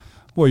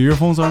What, your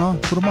earphones aren't on?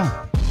 Put them on.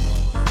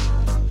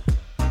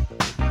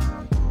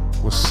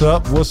 What's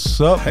up?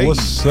 Hey,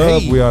 What's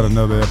up? We had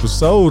another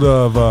episode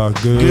of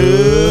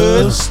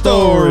Good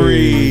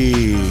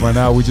Story. Right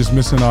now, we just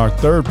missing our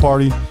third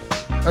party.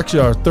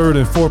 Actually, our third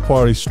and fourth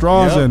party.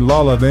 Strons and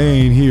Lala, they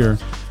ain't here.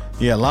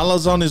 Yeah,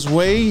 Lala's on his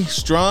way.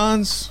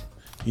 Strons,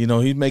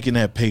 he's making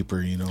that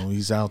paper.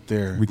 He's out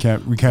there. We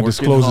can't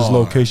disclose his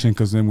location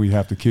because then we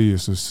have to kill you.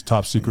 So it's a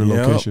top secret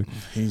location.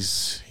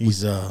 He's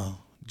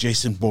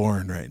Jason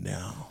Bourne right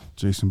now.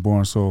 Jason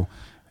Bourne. So,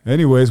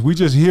 anyways, we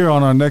just here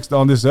on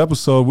this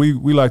episode. We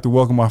like to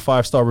welcome our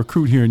 5-star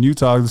recruit here in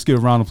Utah. Let's give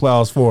a round of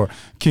applause for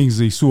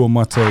Kingsley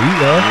Suamataia.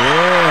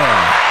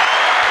 Yeah.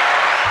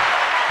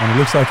 And it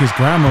looks like his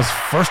grandma's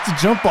first to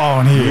jump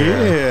on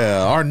here.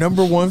 Yeah, our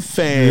number one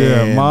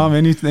fan. Yeah, Mom,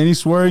 any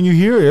swearing you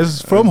hear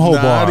is from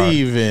Hobart. Not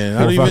even.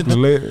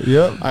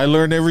 Yep. I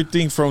learned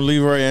everything from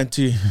Leroy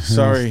Auntie.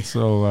 Sorry.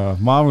 So,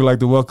 Mom, we'd like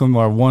to welcome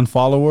our one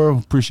follower.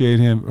 Appreciate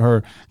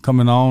her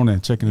coming on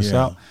and checking us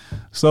out.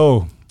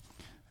 So,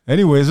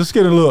 anyways, let's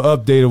get a little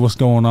update of what's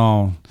going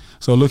on.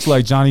 So it looks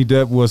like Johnny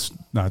Depp was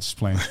not just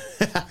playing.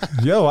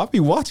 Yo, I be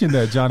watching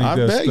that Johnny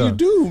Depp stuff. I bet you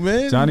do,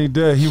 man. Johnny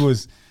Depp, he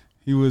was.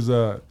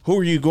 Who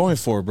are you going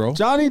for, bro?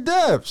 Johnny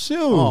Depp. Shoot.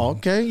 Oh,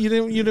 okay. You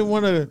didn't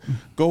want to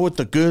go with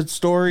the good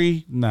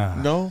story. Nah.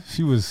 No.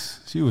 She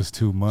was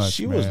too much.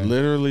 She was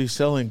literally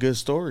selling good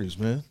stories,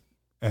 man.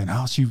 And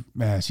how she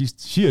a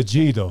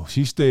G though.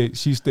 She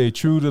stayed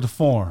true to the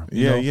form.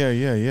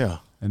 Yeah.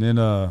 And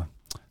then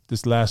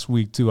this last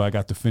week too, I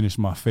got to finish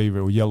my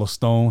favorite with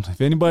Yellowstone.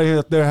 If anybody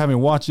out there haven't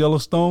watched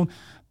Yellowstone,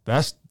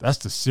 that's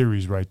the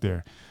series right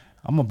there.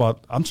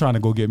 I'm trying to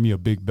go get me a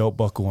big belt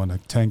buckle and a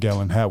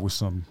 10-gallon hat with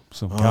some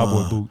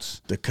cowboy boots.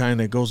 The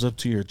kind that goes up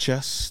to your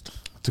chest.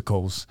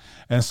 Tacos.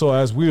 And so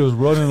as we was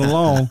running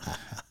along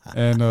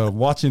and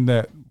watching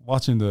the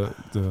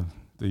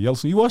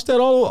Yellowstone, you watched that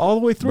all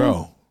the way through?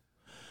 Bro,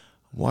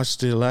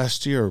 watched it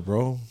last year,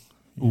 bro.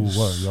 Ooh,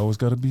 what? You always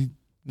got to be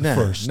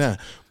first. Nah.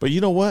 But you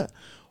know what?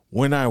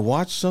 When I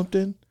watch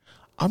something,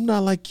 I'm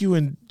not like you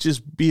and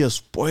just be a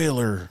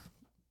spoiler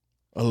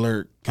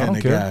alert kind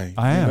of guy.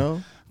 I am. You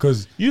know?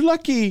 Because you're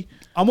lucky.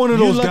 I'm one of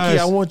those guys.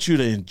 I want you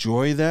to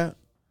enjoy that.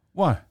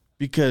 Why?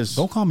 Because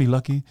don't call me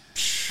lucky.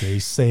 They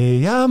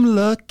say I'm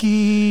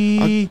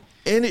lucky.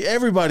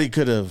 Everybody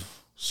could have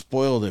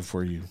spoiled it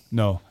for you.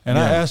 No. And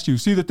I asked you,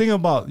 see, the thing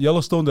about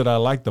Yellowstone that I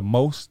like the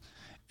most,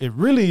 it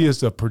really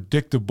is a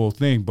predictable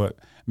thing. But,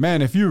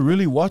 man, if you're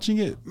really watching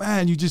it,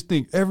 man, you just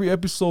think every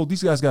episode,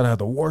 these guys got to have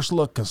the worst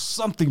luck because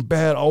something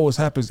bad always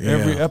happens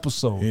every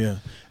episode. Yeah.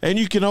 And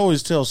you can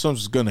always tell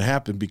something's going to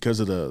happen because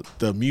of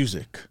the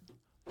music.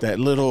 That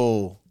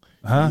little...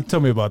 Tell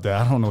me about that.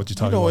 I don't know what you're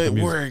talking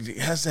about. Where it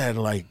has that,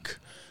 like,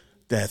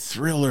 that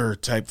thriller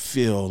type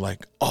feel.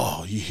 Like,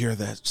 oh, you hear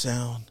that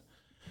sound?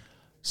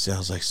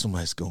 Sounds like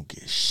somebody's going to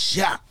get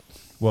shot.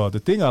 Well,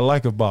 the thing I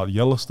like about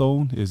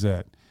Yellowstone is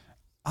that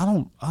I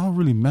don't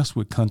really mess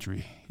with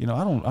country. I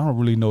don't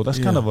really know. That's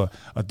kind of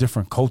a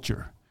different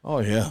culture. Oh,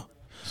 yeah.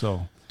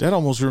 So that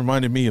almost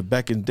reminded me of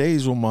back in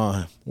days when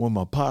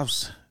my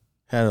pops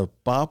had a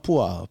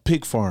papua,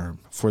 pig farm,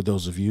 for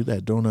those of you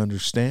that don't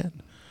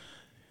understand.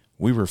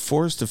 We were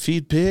forced to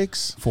feed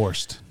pigs.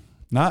 Forced.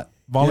 Not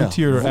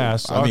volunteer or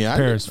ask. Our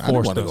parents forced us. I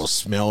didn't want to go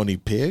smell any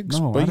pigs.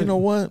 No, but you know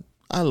what?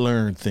 I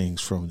learned things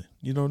from it.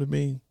 You know what I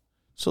mean?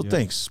 So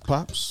thanks,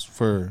 Pops,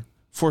 for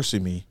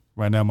forcing me.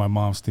 Right now my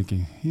mom's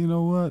thinking, you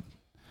know what?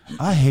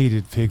 I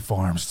hated pig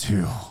farms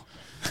too.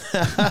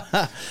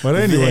 But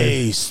anyway.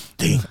 They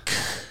stink.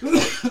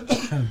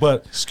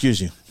 But excuse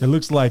you. It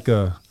looks like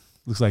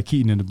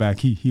Keaton in the back.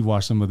 He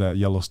watched some of that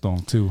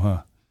Yellowstone too,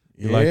 huh?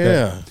 You like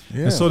that?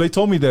 Yeah. And so they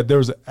told me that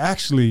there's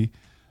actually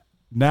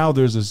now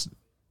there's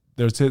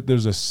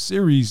a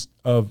series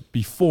of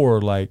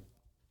before, like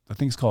I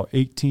think it's called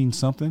 18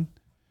 something.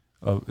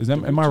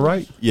 Am I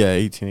right? Yeah,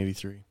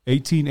 1883.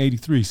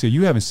 1883. So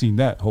you haven't seen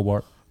that,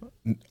 Hobart.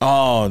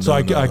 Oh, no. So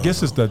I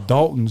guess it's the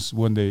Daltons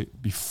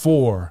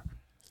before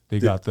they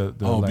got the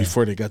land.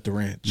 Before they got the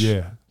ranch.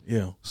 Yeah.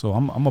 Yeah. So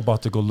I'm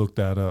about to go look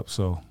that up.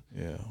 So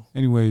yeah.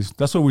 Anyways,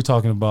 that's what we're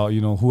talking about.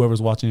 Whoever's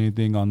watching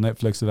anything on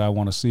Netflix that I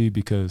want to see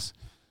because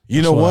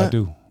you know what I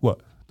do. What?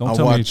 Don't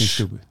tell me anything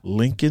stupid.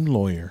 Lincoln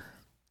Lawyer.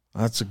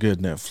 That's a good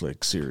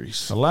Netflix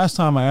series. The last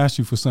time I asked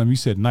you for something, you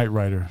said Knight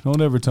Rider.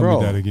 Don't ever tell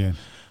me that again.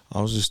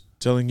 I was just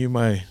telling you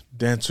my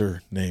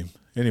dancer name.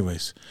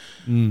 Anyways.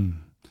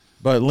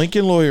 But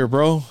Lincoln Lawyer,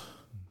 bro.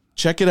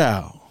 Check it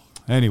out.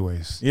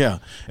 Anyways. Yeah.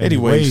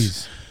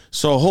 Anyways.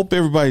 So hope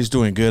everybody's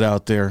doing good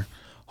out there.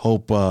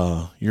 Hope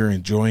you're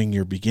enjoying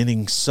your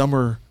beginning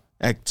summer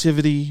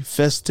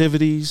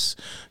festivities.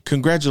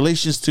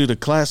 Congratulations to the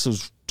class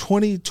of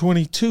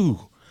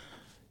 2022.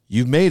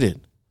 You made it.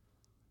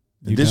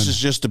 This is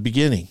just the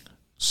beginning.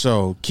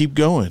 So keep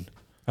going.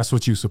 That's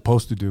what you're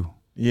supposed to do.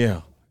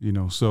 Yeah.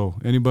 So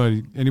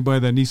anybody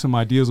that needs some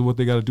ideas of what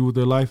they got to do with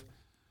their life,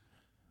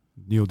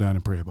 kneel down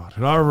and pray about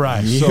it. All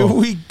right. Here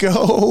we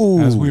go.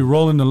 As we're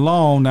rolling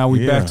along, now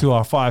we're back to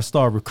our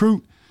 5-star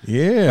recruit.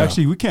 Yeah.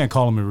 Actually, we can't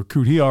call him a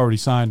recruit. He already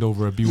signed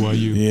over at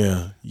BYU.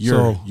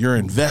 Yeah. You're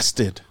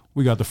invested.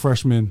 We got the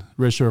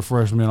redshirt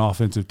freshman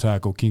offensive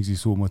tackle, Kingsley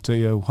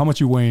Suamataia. How much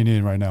you weighing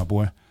in right now,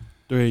 boy?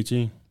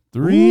 318.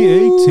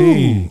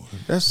 318.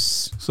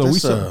 That's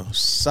the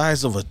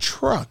size of a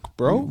truck,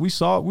 bro. We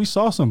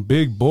saw some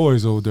big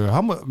boys over there.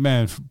 How much,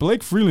 man?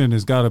 Blake Freeland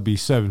has got to be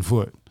 7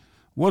 foot.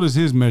 What is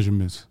his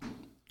measurements?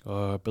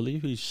 I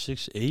believe he's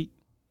 6'8".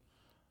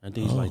 I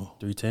think he's like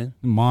 310.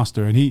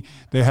 Monster, and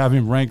they have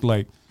him ranked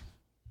like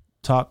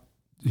top.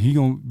 He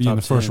gonna be Top in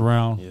the first 10.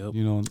 round. Yep.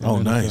 You know. Oh,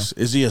 nice.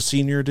 Is he a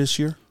senior this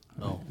year?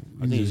 No,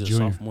 I think he's a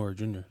junior. sophomore or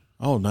junior.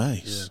 Oh,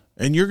 nice.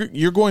 Yeah. And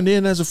you're going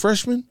in as a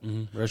freshman?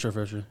 Mm-hmm. Redshirt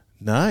freshman.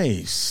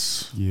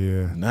 Nice.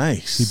 Yeah.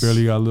 Nice. He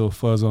barely got a little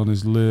fuzz on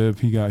his lip.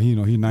 He got, he's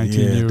 19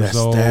 years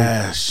old.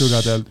 Still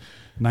got that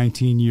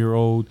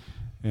 19-year-old.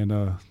 And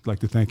I'd like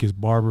to thank his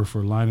barber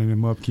for lining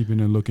him up, keeping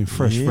him looking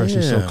fresh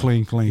and so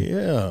clean.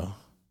 Yeah.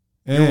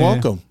 And you're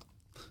welcome.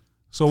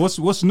 So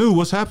what's new?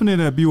 What's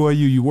happening at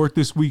BYU? You worked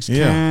this week's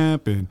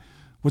camp, and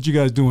what you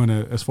guys doing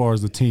as far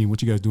as the team?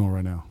 What you guys doing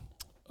right now?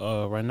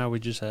 Right now we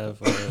just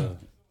have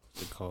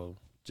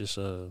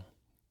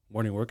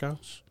morning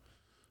workouts.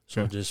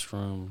 So just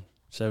from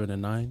 7 to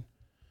 9,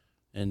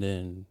 and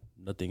then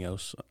nothing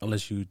else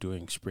unless you're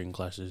doing spring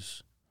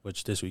classes,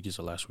 which this week is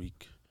the last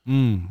week.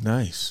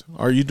 Nice.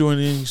 Are you doing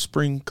any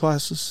spring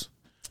classes?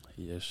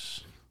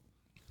 Yes.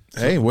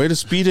 Hey, way to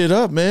speed it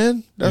up,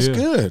 man. That's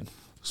good.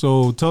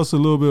 So tell us a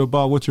little bit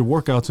about what your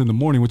workouts in the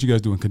morning. What you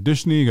guys doing?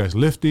 Conditioning? You guys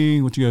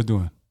lifting? What you guys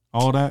doing?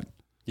 All that?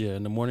 Yeah,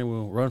 in the morning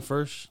we'll run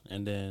first,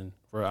 and then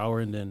for an hour,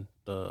 and then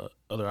the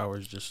other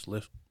hours just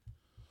lift.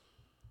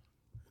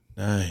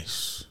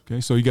 Nice.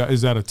 Okay, so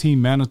is that a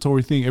team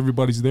mandatory thing?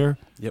 Everybody's there?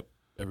 Yep,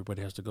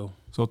 everybody has to go.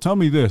 So tell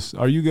me this: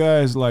 are you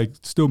guys like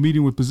still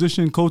meeting with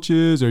position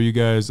coaches? Are you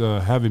guys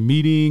having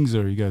meetings?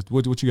 Or you guys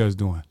what you guys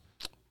doing?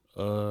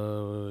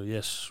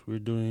 Yes, we're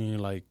doing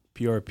like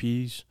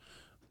PRPs,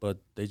 but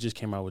they just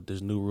came out with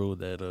this new rule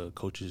that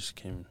coaches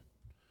can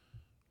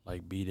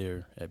like be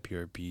there at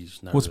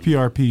PRPs. What's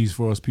PRPs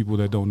for us people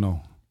that don't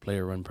know?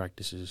 Player run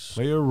practices.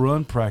 Player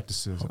run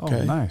practices.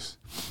 Okay. Oh, nice.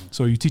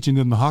 So you teaching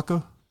them the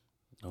haka?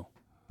 No.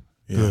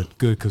 Yeah.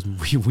 Good, because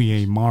we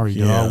ain't Mari,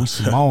 dog. We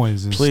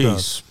Samoans and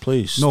stuff.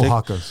 Please. No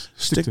hakas.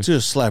 Stick to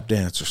a slap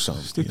dance or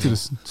something. Stick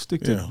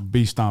to the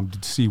beast stomp,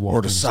 the sea walk.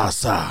 Or the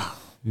sasa.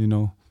 You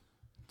know,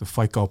 the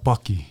Faiko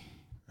Paki.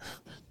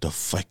 The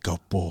Faiko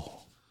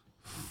Bull.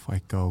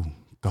 Faiko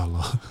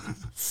Gala.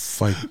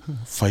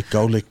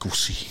 Faiko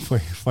Lekusi.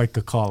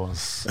 Faiko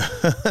Colors.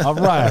 All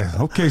right.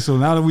 Okay, so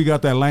now that we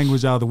got that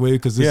language out of the way,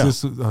 because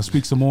this is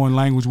Speak Samoan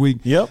Language Week.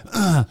 Yep.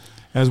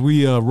 As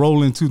we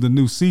roll into the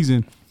new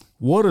season,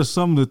 what are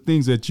some of the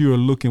things that you are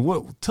looking?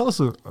 Tell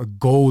us a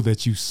goal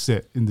that you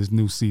set in this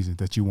new season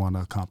that you want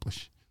to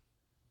accomplish.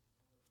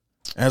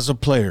 As a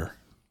player.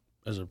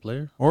 As a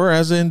player? Or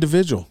as an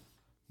individual.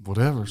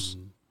 Whatever's.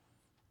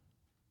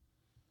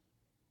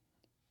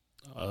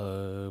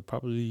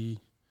 Probably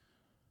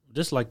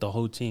just like the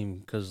whole team,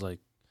 because like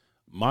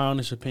my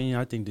honest opinion,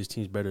 I think this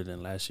team's better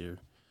than last year.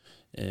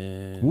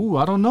 And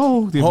I don't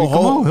know.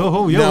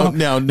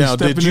 Now,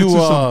 did you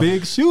some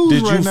big shoes?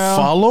 Did right you now.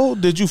 follow?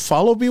 Did you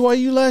follow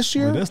BYU last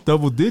year? Well, that's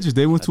double digits.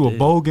 They went to a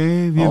bowl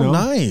game. You know.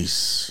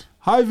 Nice.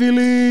 Hi,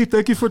 Vili.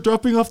 Thank you for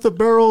dropping off the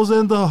barrels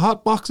and the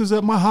hot boxes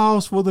at my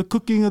house for the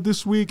cooking of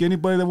this week.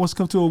 Anybody that wants to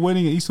come to a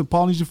wedding and eat some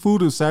Polynesian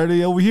food is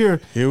Saturday over here.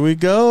 Here we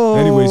go.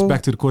 Anyways,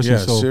 back to the question.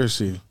 Yeah,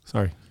 seriously.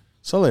 Sorry.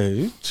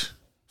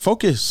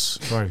 Focus.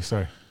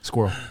 Sorry.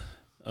 Squirrel.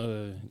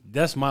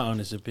 That's my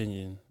honest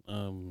opinion.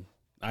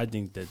 I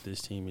think that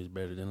this team is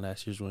better than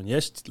last year's one.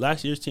 Yes,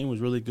 last year's team was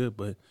really good,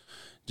 but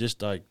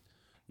just like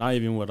not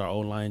even with our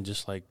O-line,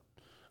 just like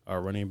our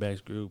running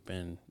backs group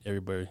and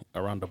everybody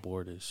around the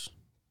board is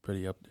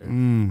pretty up there.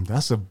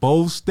 That's a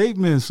bold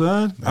statement,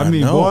 son. I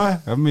mean, boy.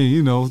 I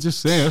mean,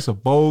 just saying, that's a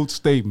bold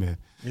statement.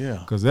 Yeah.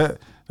 Because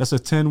that's a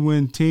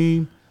 10-win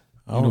team.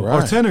 All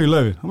right. Or 10 or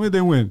 11. How many did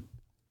they win?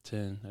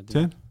 10.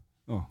 10?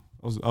 Oh,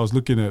 I was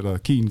looking at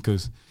Keaton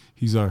because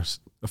he's our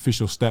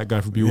official stat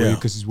guy for BYU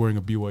because he's wearing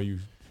a BYU.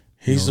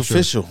 He's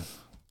official.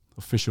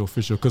 Official.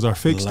 Because our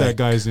fake stat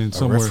guy is in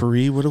somewhere. A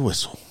referee with a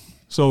whistle.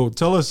 So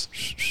tell us,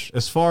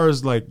 as far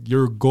as like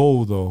your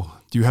goal, though,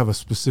 do you have a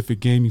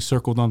specific game you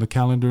circled on the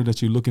calendar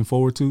that you're looking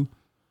forward to?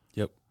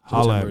 Yep.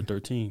 September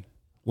 13th.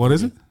 What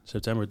is it?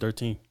 September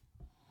 13th.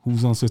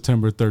 Who's on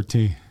September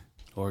 13th?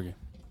 Oregon.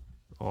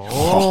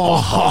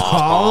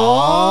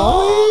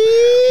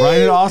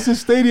 Right at Austin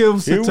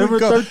Stadium, September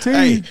 13th.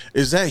 Hey,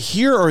 is that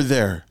here or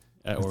there?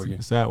 At Oregon.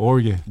 It's at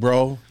Oregon.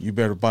 Bro, you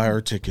better buy our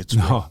tickets.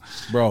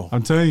 Bro.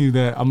 I'm telling you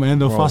that I'm going to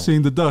end up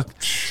fussing the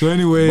duck. So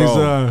anyways,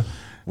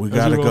 we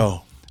got to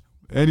go.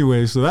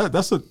 Anyway, so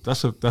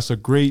that's a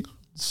great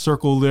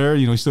circle there.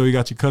 You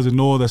got your cousin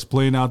Noah that's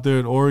playing out there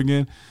in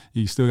Oregon.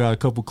 You still got a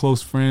couple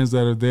close friends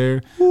that are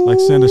there. Like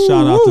send a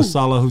shout out to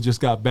Salah who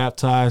just got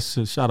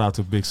baptized. Shout out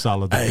to Big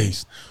Salah the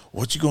Beast.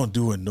 What you going to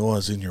do when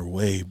Noah's in your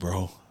way,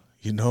 bro?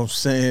 You know what I'm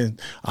saying?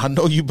 I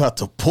know you about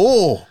to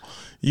pull.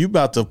 You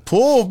about to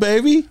pull,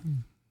 baby.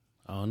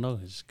 I don't know.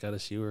 Just got to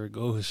see where it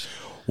goes.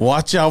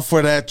 Watch out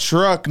for that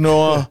truck,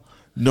 Noah.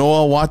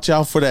 Noah, watch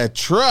out for that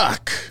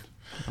truck.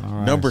 All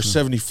right, Number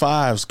so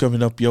 75's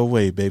coming up your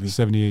way, baby.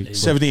 78.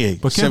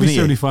 78. But can't be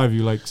 75.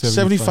 You like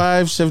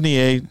 75.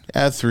 78,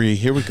 add 3.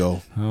 Here we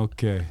go.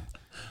 Okay.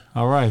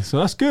 All right. So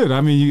that's good.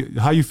 I mean,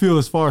 how you feel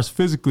as far as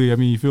physically? I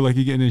mean, you feel like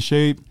you're getting in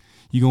shape?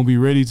 You're going to be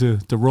ready to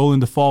roll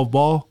into fall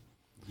ball?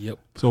 Yep.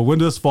 So when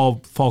does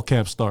fall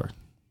camp start?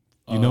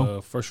 You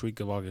know? First week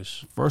of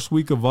August. First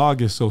week of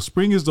August. So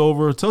spring is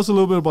over. Tell us a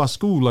little bit about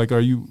school. Like, are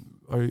you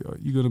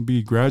going to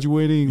be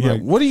graduating? Yeah.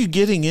 Like, What are you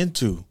getting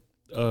into,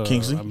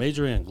 Kingsley? I'm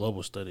majoring in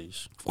global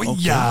studies.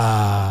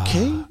 yeah.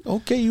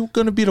 Okay. You're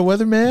going to be the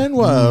weatherman?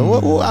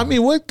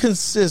 What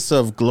consists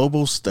of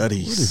global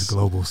studies? What is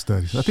global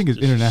studies? I think it's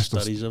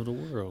international studies of the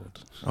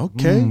world.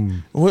 Okay.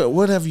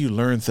 What have you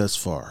learned thus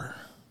far?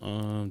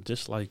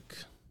 Just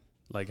like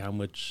how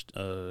much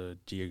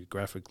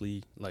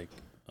geographically, like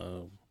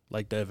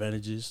the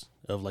advantages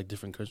of like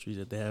different countries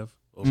that they have.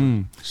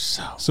 Over.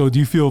 So do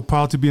you feel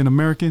proud to be an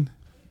American?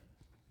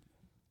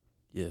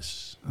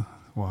 Yes.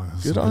 Wow,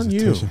 Good on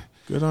you.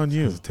 Good on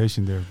you.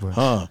 Hesitation there,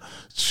 but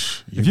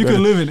If you could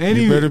live in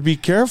any, you better be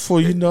careful.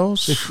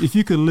 If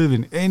you could live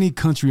in any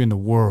country in the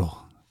world,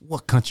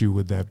 what country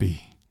would that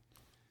be?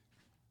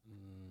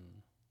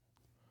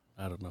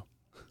 I don't know.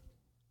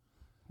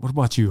 What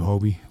about you,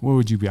 Hobie? Where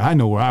would you be? I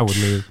know where I would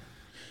live.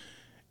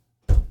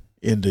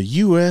 In the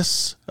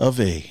U.S. of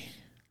A.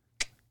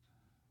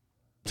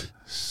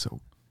 So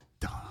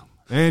dumb.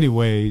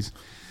 Anyways,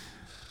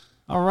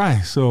 all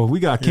right. So we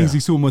got Kingsley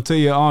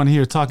Suamataia on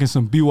here talking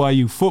some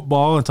BYU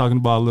football and talking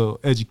about a little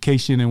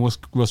education and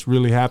what's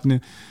really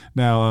happening.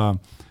 Now,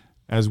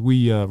 as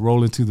we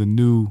roll into the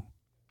new,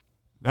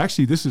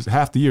 actually, this is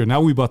half the year.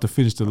 Now we're about to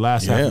finish the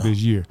last half of this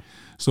year.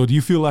 So do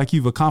you feel like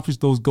you've accomplished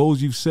those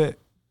goals you've set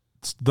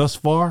thus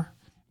far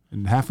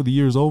and half of the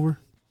year is over?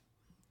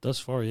 Thus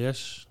far,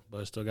 yes,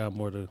 but I still got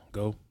more to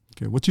go.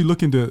 Okay. What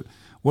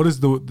is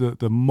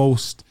the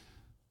most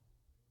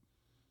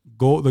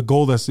goal, the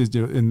goal that's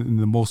in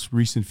the most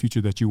recent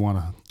future that you want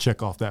to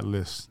check off that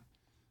list?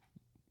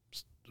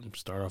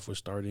 Start off with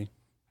starting.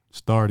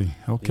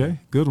 Okay. Yeah.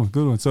 Good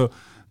one. So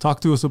talk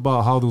to us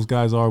about how those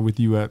guys are with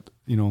you at,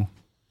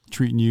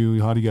 treating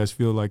you. How do you guys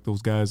feel like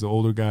those guys, the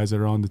older guys that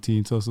are on the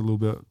team? Tell us a little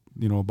bit,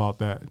 about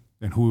that.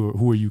 And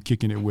who are you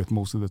kicking it with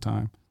most of the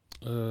time?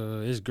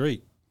 It's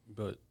great,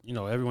 but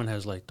everyone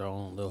has like their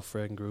own little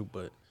friend group.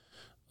 But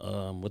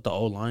with the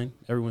O-line,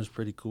 everyone's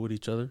pretty cool with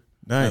each other.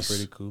 Nice,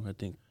 pretty cool. I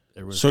think.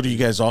 So do you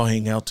guys all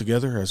hang out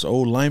together as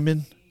old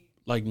linemen?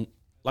 Like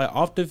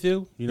off the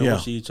field, we'll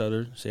see each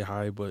other, say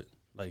hi. But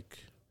like,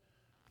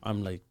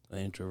 I'm like an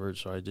introvert,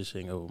 so I just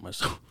hang out with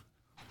myself.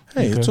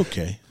 Hey, It's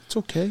okay. It's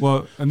okay.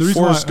 Well, and the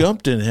reason Forrest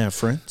Gump didn't have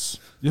friends.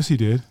 Yes, he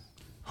did.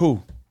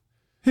 Who?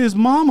 His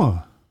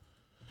mama.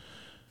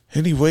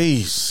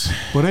 Anyways,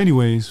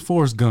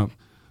 Forrest Gump.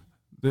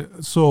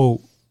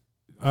 So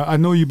I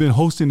know you've been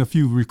hosting a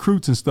few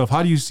recruits and stuff.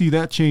 How do you see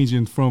that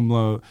changing from,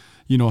 how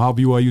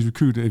BYU's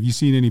recruited? Have you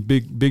seen any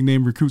big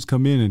name recruits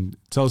come in? And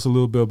tell us a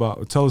little bit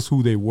tell us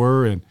who they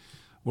were and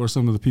what are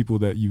some of the people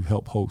that you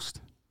help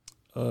host?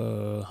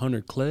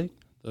 Hunter Clegg,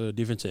 the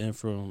defensive end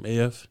from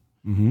AF,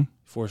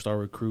 4-star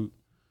recruit.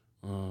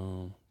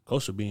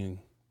 Close to being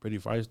pretty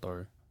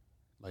 5-star,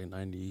 like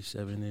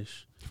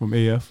 97-ish. From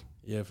AF?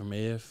 Yeah, from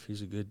AF.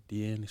 He's a good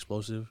DN,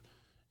 explosive.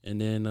 And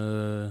then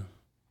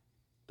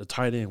the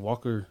tight end,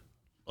 Walker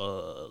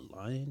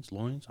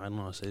Loins? I don't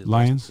know how to say it.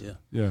 Lions?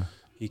 Yeah.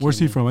 Where's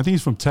he from? I think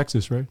he's from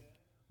Texas, right?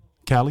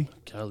 Cali?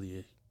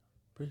 Cali,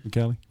 yeah.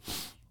 Cali?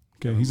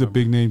 Okay, he's a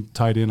big name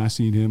tight end. I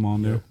seen him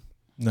on there.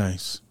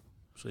 Nice.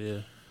 So,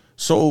 yeah.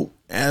 So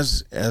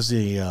as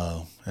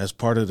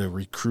part of the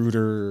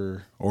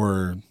recruiter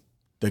or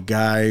the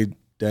guy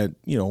that,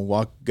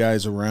 walk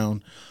guys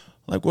around,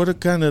 like what are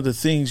kind of the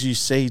things you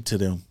say to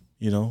them?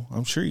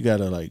 I'm sure you got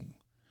to like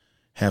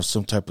have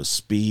some type of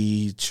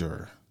speech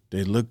or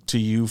they look to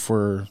you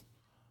for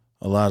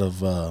a lot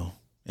of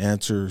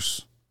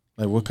answers.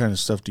 Like what kind of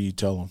stuff do you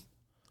tell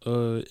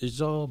them?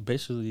 It's all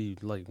basically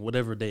like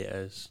whatever they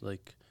ask.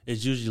 Like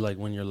it's usually like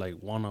when you're like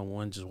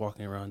one-on-one just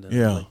walking around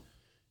and like,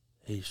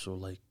 hey, so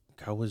like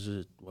how was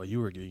it while you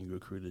were getting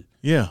recruited?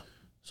 Yeah.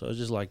 So it's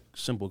just like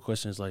simple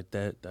questions like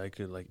that I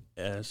could like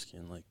ask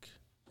and like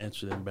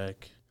answer them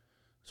back.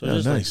 So yeah,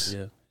 it's nice.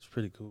 Like, it's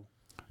pretty cool.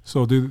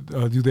 So do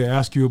they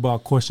ask you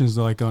about questions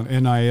like on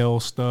NIL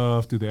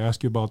stuff? Do they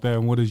ask you about that?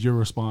 And what is your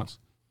response?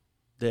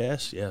 They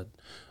ask,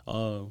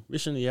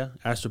 recently,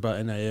 asked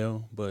about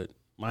NIL, but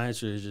my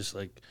answer is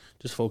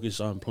just focus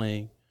on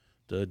playing.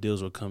 The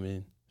deals will come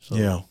in.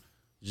 So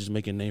just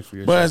make a name for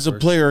yourself. But as a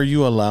player, are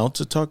you allowed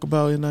to talk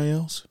about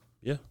NILs?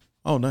 Yeah.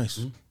 Oh,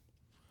 nice.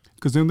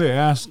 Because then they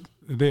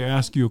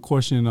ask you a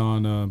question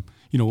on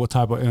what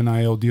type of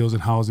NIL deals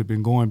and how has it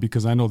been going?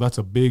 Because I know that's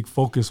a big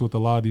focus with a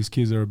lot of these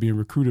kids that are being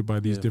recruited by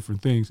these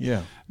different things.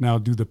 Yeah. Now,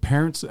 do the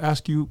parents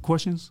ask you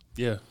questions?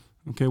 Yeah.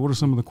 Okay. What are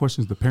some of the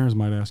questions the parents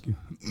might ask you?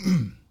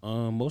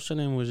 Most of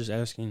them was just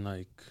asking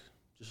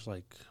just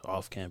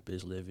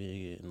off-campus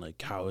living and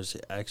like how is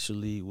it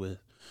actually with,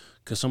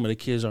 because some of the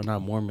kids are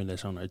not Mormon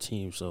that's on our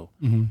team, so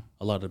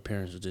a lot of the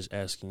parents are just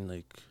asking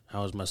like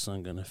how is my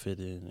son gonna fit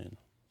in and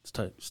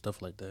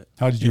stuff like that.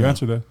 How did you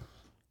answer that?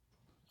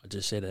 I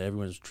just say that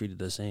everyone's treated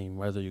the same,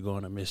 whether you go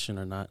on a mission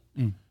or not,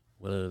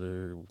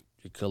 whether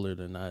you're colored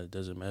or not, it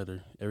doesn't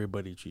matter.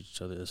 Everybody treats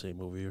each other the same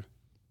over here.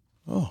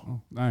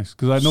 Oh, nice.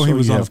 Because I know he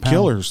was you on have a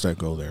panel. killers that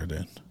go there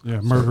then.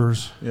 Yeah,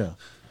 murderers. Yeah.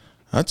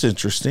 That's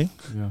interesting.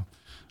 Yeah.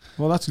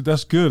 Well,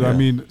 that's good. Yeah. I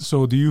mean,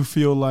 so do you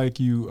feel like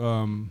you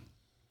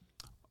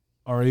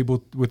are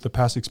able, with the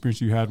past experience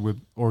you had with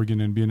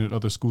Oregon and being at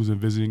other schools and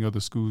visiting other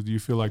schools, do you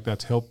feel like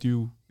that's helped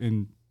you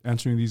in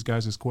answering these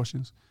guys'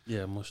 questions?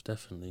 Yeah, most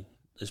definitely.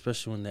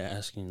 Especially when they're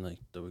asking like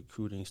the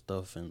recruiting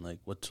stuff and like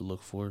what to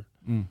look for.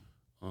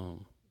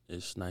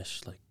 It's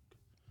nice, like,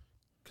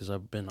 because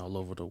I've been all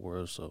over the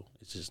world, so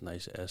it's just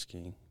nice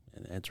asking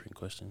and answering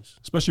questions.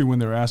 Especially when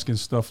they're asking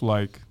stuff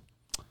like,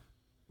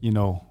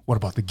 what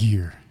about the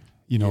gear?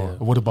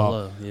 What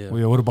about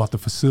what about the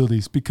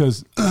facilities?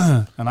 Because,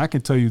 and I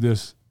can tell you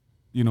this,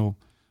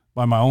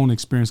 by my own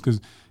experience,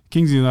 because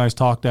Kingsley and I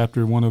talked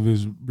after one of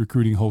his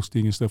recruiting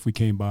hosting and stuff. We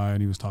came by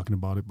and he was talking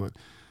about it, but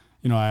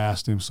I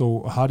asked him,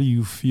 so how do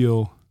you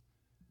feel,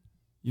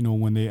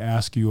 when they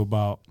ask you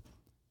about,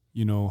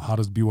 how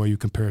does BYU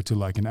compare to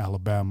like an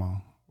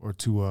Alabama or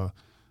to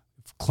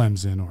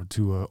Clemson or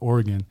to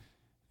Oregon?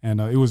 And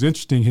it was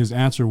interesting. His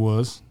answer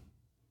was,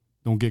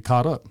 don't get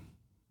caught up,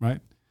 right?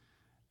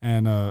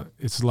 And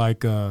it's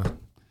like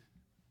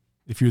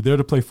if you're there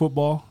to play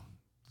football,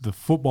 the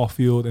football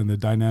field and the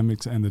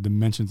dynamics and the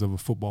dimensions of a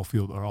football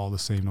field are all the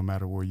same no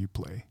matter where you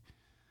play.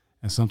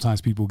 And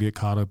sometimes people get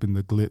caught up in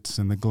the glitz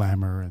and the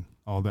glamour and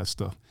all that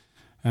stuff.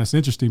 And it's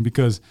interesting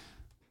because,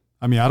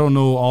 I don't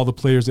know all the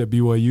players at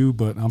BYU,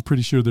 but I'm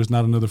pretty sure there's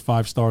not another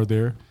 5-star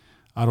there.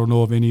 I don't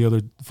know of any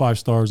other 5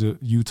 stars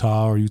at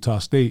Utah or Utah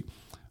State.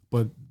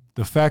 But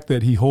the fact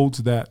that he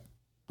holds that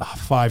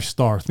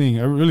 5-star thing,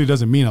 it really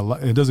doesn't mean a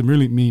lot. It doesn't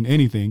really mean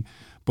anything.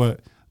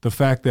 But the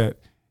fact that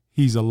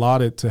he's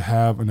allotted to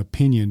have an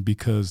opinion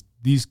because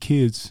these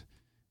kids,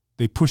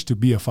 they push to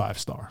be a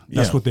 5-star.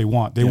 That's what they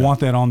want. They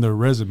want that on their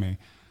resume.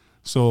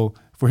 So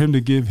for him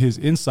to give his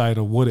insight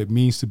of what it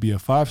means to be a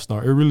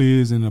 5-star, it really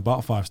isn't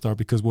about 5-star,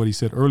 because what he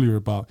said earlier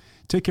about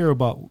take care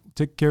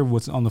of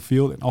what's on the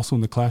field and also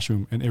in the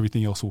classroom, and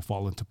everything else will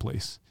fall into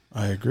place.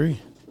 I agree.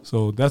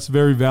 So that's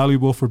very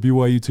valuable for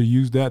BYU to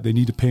use that. They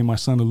need to pay my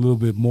son a little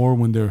bit more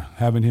when they're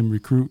having him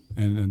recruit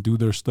and do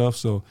their stuff.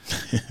 So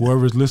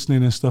whoever's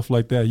listening and stuff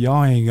like that,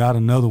 y'all ain't got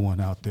another one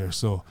out there.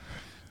 So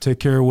take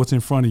care of what's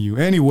in front of you.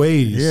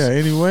 Anyways.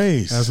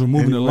 As we're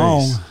moving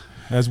along,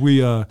 as we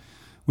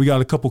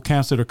got a couple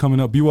camps that are coming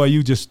up.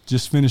 BYU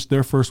just finished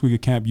their first week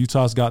of camp.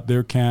 Utah's got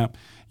their camp.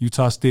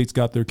 Utah State's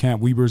got their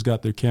camp. Weber's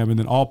got their camp. And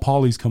then All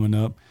Poly's coming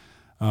up.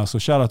 So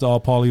shout out to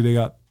All Poly. They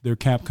got their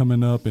camp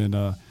coming up.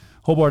 And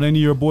Hobart, any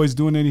of your boys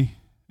doing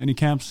any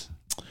camps?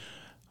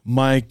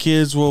 My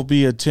kids will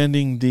be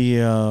attending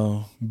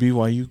the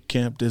BYU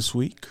camp this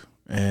week.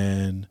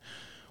 And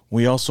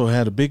we also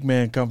had a big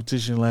man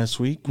competition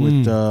last week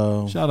with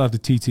shout out to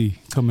TT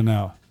coming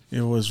out.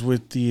 It was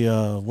with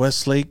the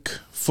Westlake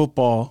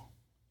football,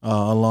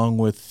 along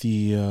with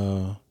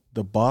the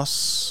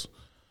boss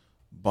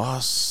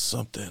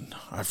something.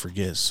 I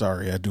forget.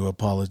 Sorry, I do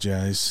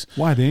apologize.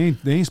 Why they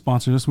ain't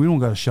sponsoring us? We don't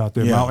got to shout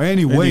them out.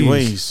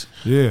 Anyways,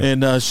 yeah.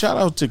 And shout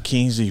out to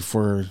Kingsley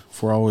for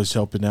always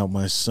helping out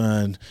my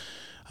son.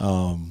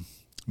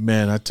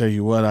 Man, I tell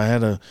you what, I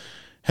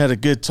had a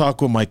good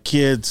talk with my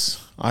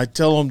kids. I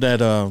tell them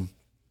that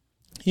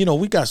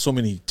we got so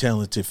many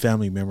talented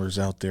family members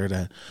out there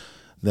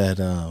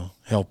that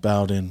help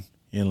out in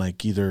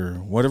like either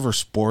whatever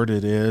sport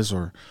it is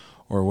or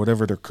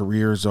whatever their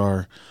careers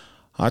are.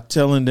 I'm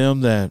telling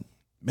them that,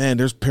 man,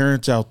 there's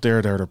parents out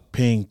there that are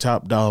paying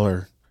top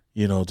dollar,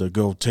 to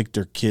go take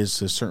their kids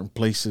to certain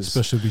places.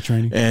 Specialty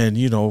training. And,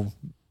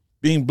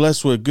 being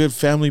blessed with good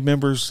family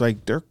members,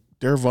 like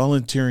they're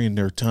volunteering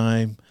their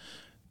time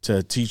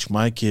to teach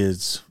my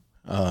kids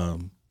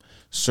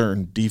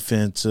certain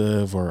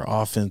defensive or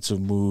offensive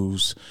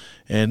moves.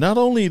 And not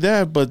only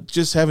that, but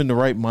just having the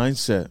right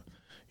mindset,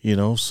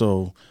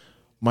 So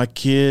my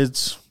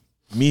kids,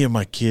 me and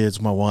my kids,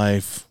 my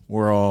wife,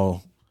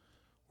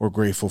 we're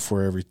grateful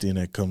for everything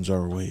that comes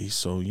our way.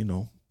 So,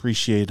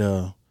 appreciate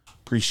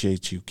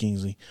you,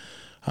 Kingsley.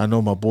 I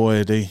know my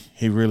boy,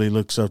 he really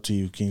looks up to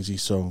you, Kingsley.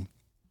 So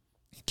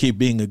keep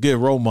being a good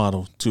role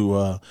model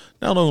to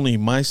not only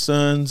my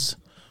sons,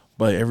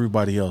 but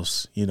everybody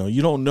else.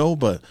 You don't know,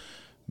 but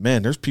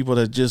man, there's people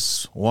that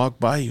just walk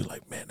by you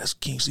like, man, that's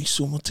Kingsley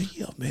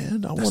Suamataia,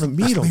 man. I want to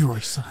meet him.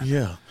 Leroy's son.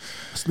 Yeah.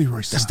 That's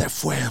Leroy's son. That's that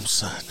Fwam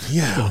son.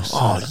 Yeah.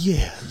 Oh,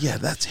 yeah,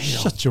 that's him.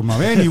 Shut your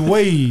mouth.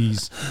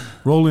 Anyways,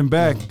 rolling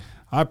back,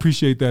 I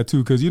appreciate that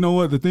too, because you know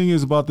what? The thing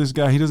is about this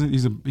guy,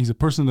 he's a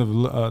person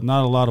of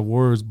not a lot of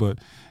words, but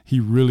he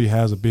really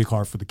has a big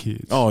heart for the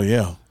kids. Oh,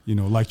 yeah.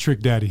 Like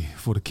Trick Daddy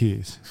for the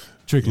kids.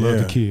 Trick love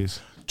the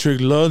kids.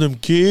 Trick love them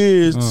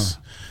kids.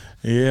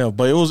 Yeah,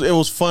 but it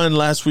was fun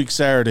last week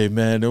Saturday,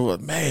 man.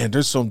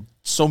 There's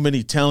so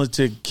many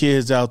talented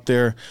kids out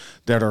there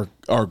that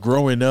are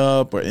growing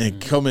up and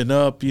coming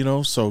up,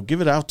 So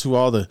give it out to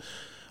all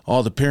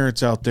the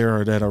parents out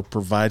there that are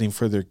providing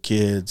for their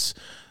kids.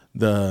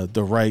 the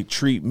right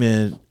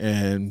treatment,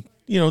 and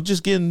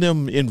just getting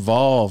them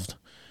involved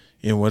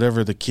in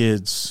whatever the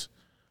kids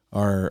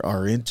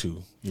are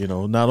into.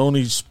 Not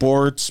only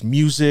sports,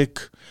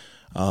 music,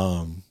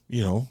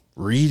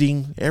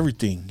 reading,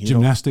 everything.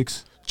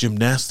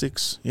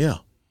 Gymnastics. Yeah.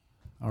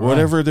 All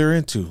Whatever right. they're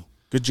into.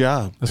 Good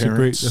job, That's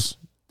parents.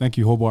 Thank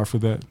you, Hobart, for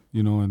that.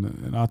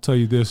 And I'll tell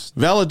you this.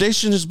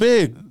 Validation is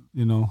big.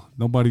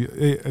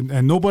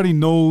 Nobody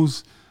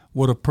knows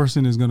what a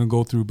person is going to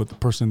go through but the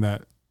person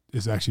that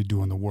is actually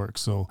doing the work.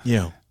 So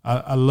Yeah.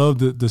 I love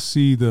to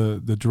see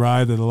the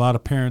drive that a lot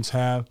of parents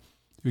have.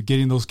 You're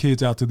getting those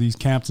kids out to these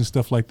camps and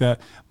stuff like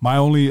that. My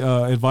only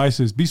advice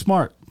is be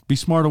smart. Be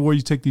smart on where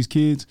you take these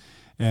kids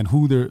and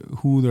who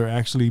they're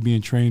actually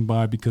being trained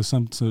by, because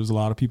there's a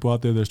lot of people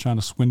out there that's trying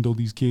to swindle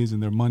these kids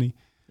and their money.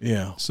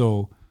 Yeah.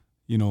 So,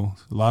 a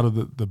lot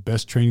of the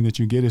best training that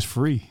you get is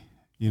free.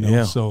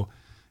 Yeah. So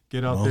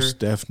get out Most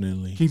there.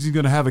 definitely. Kingsley's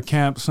going to have a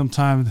camp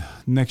sometime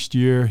next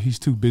year. He's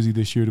too busy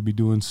this year to be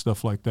doing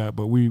stuff like that.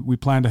 But we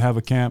plan to have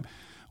a camp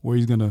where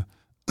he's going to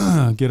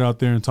get out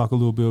there and talk a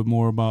little bit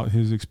more about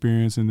his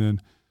experience and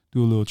then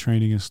do a little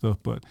training and stuff.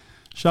 But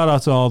shout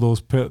out to all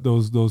those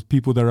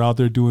people that are out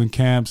there doing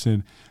camps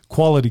and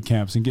quality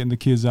camps and getting the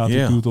kids out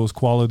to do those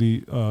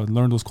quality,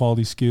 learn those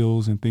quality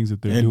skills and things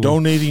that they're doing. And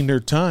donating their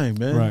time,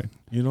 man. Right.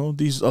 A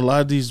lot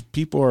of these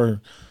people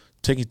are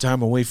taking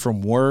time away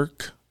from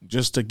work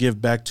just to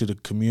give back to the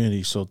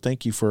community. So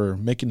thank you for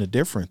making a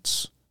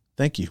difference.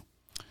 Thank you.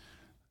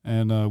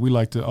 And we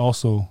like to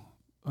also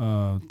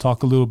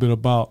talk a little bit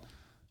about,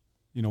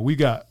 we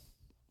got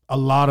a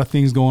lot of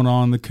things going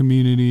on in the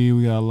community.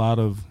 We got a lot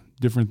of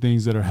different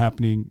things that are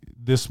happening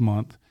this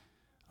month.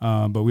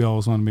 But we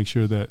always want to make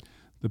sure that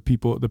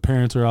the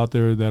parents are out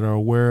there that are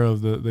aware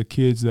of the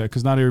kids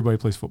because not everybody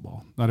plays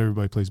football. Not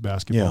everybody plays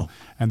basketball.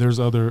 Yeah. And there's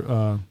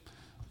other,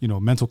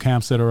 mental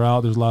camps that are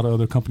out. There's a lot of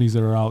other companies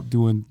that are out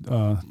doing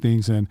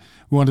things. And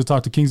we wanted to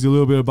talk to Kingsley a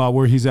little bit about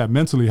where he's at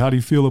mentally. How do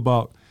you feel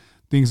about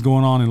things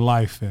going on in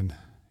life and,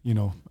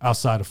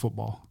 outside of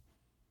football?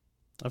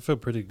 I feel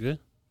pretty good.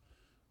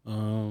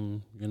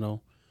 Been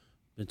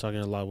talking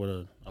a lot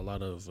with a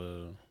lot of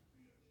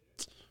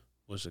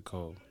what's it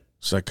called?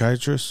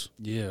 Psychiatrists?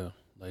 Yeah,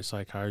 like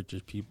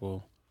psychiatrist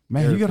people.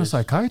 Man, you got a therapists.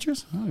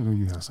 psychiatrist? I didn't know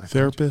you got a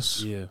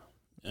psychiatrist. Therapists?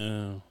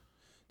 Yeah,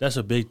 that's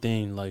a big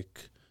thing.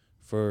 Like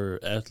for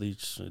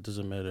athletes, it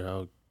doesn't matter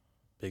how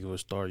big of a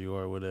star you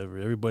are, or whatever.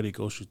 Everybody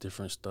goes through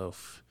different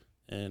stuff,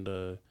 and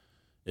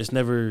it's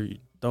never.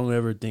 Don't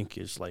ever think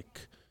it's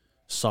like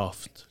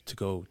soft to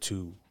go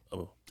to.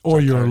 Or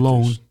you're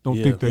alone. Psychiatrist. Don't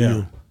Yeah. think that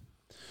Yeah.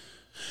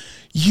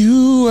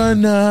 You are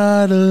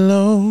not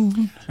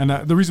alone. And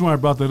the reason why I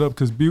brought that up,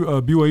 because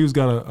BYU's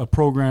got a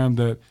program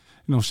that,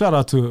 shout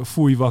out to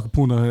Fui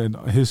Vakapuna and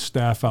his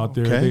staff out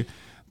there. Okay.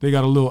 They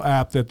got a little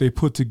app that they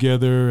put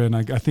together, and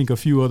I think a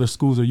few other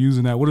schools are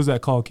using that. What is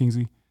that called,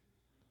 Kingsley?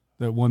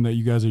 That one that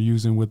you guys are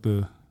using with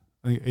the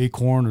I think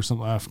Acorn or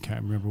something. I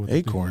can't remember what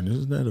Acorn,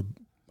 isn't that a...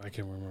 I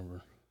can't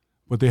remember.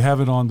 But they have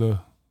it on the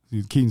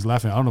Keaton's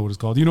laughing. I don't know what it's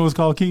called. Do you know what it's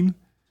called, Keaton?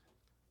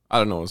 I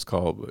don't know what it's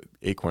called, but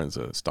Acorn's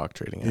a stock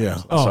trading app. Yeah.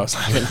 So Oh. I was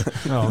like,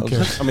 Oh,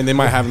 okay. I mean, they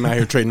might have them out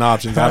here trading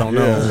options. I don't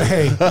know. Yeah.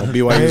 Hey,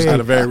 BYU's got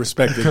a very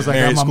respected because I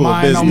married got my school of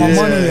mind on my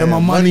business. money and my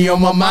money on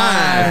my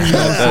mind. You know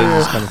what I'm saying?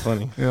 That's kind of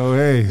funny.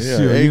 Hey, Yeah,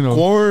 shit,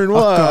 Acorn,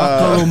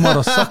 what? Little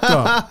mother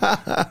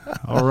sucker.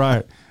 All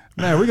right.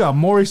 Man, we got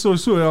Maury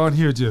Sosua on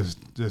here just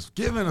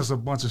giving us a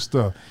bunch of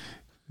stuff.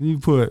 You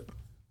put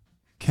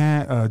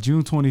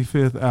June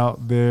 25th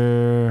out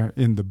there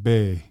in the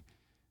Bay.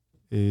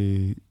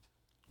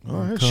 All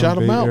right, Come shout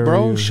them Bay out,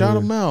 bro. area Shout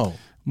here. them out.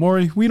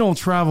 Maury, we don't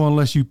travel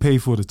unless you pay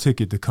for the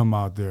ticket to come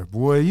out there.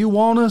 Boy, you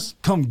want us?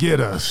 Come get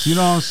us. You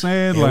know what I'm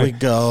saying? Here we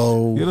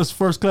go. Get us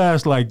first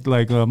class like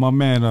my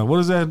man. What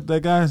is that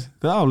guy? I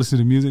don't listen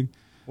to music.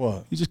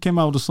 What? He just came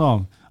out with a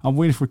song. I'm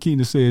waiting for Keaton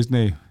to say his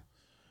name.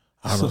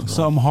 I don't know.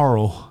 Something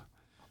Harrell.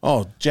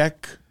 Oh,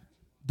 Jack.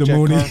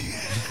 Demooney.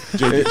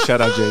 JD,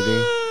 shout out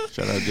JD.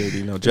 Shout out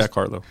JD. No, Jack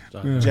Harlow.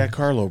 Jack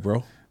Harlow,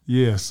 bro.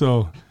 Yeah,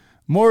 so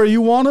Maury,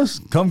 you want us?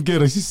 Come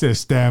get us. He said,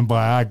 stand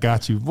by. I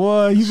got you.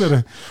 Boy, you better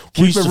We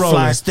keep used it to rolling.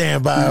 fly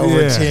standby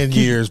over 10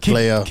 years,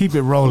 player. Keep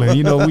it rolling.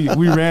 You know,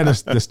 we ran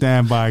the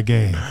standby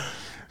game.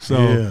 So,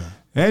 Yeah.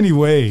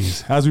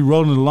 anyways, as we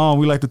rolling along,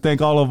 we like to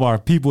thank all of our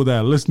people that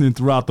are listening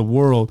throughout the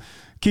world.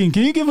 King,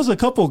 can you give us a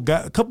couple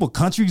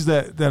countries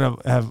that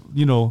have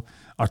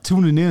are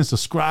tuning in,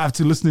 subscribe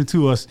to listening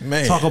to us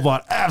Man. talk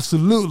about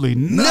absolutely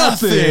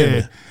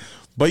nothing.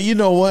 But you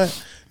know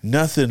what?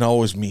 Nothing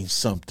always means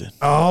something.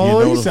 Oh, You know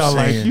you what I'm sound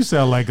like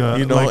saying? a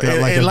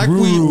and like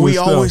guru we and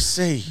stuff. always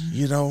say,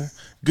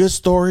 good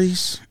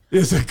stories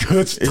It's a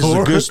good story. is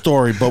a good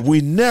story, but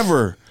we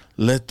never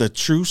let the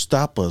truth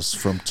stop us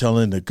from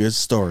telling a good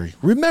story.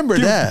 Remember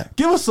that.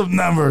 Give us some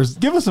numbers.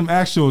 Give us some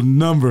actual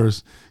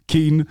numbers,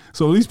 Keaton,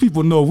 so these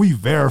people know we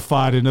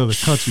verified in other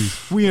countries.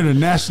 We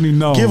internationally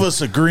known. Give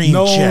us a green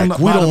Known check.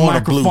 We by don't the want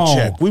a blue microphone.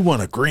 check. We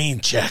want a green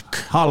check.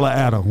 Holla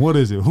at them. What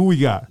is it? Who we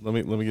got? Let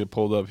me get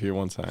pulled up here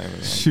one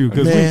time. Shoot,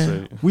 because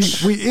Man. we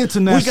We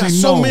internationally got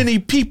so known. many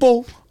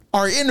people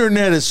our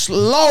internet is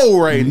slow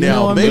right You know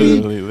now, what I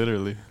baby. mean?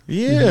 Literally.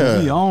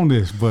 Yeah. We on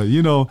this, but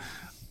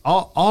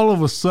all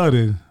of a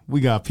sudden we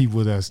got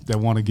people that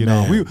want to get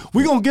on.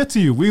 We gonna get to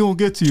you. We gonna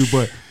get to you,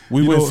 but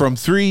We went from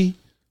 3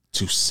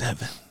 to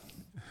 7.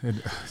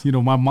 and,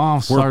 my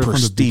mom started from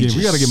the beginning.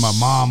 We got to get my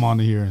mom on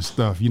here and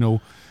stuff.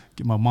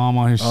 Get my mom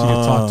on here. She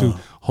can talk to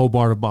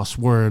Hobart about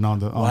swearing on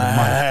the mic.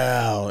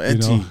 Wow,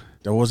 Etty,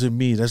 that wasn't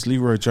me. That's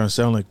Leroy trying to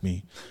sound like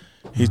me.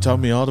 He taught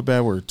me all the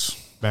bad words.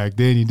 Back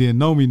then, you didn't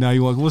know me. Now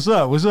you like, what's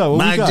up? What's up? What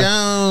we Mike got?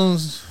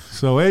 Jones.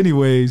 So,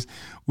 anyways,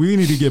 we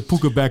need to get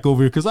Puka back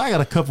over here because I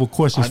got a couple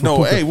questions. I know.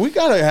 For Puka. Hey, we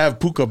gotta have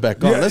Puka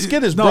back on. Yeah, Let's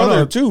get his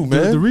brother too,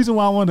 man. The reason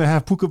why I wanted to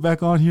have Puka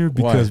back on here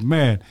because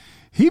man,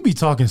 he be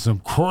talking some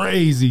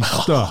crazy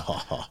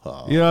stuff.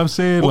 You know what I'm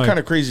saying? What kind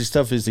of crazy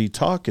stuff is he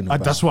talking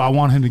about? That's why I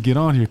want him to get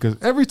on here because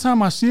every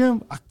time I see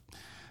him,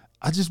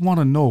 I just want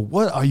to know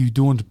what are you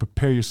doing to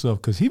prepare yourself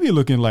because he be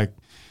looking like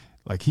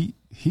he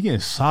getting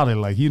solid,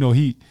 like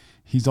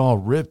he's all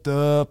ripped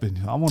up,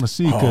 and I want to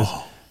see because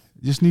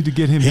just need to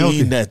get him healthy. He's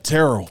eating that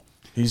taro.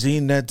 He's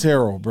eating that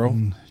taro, bro.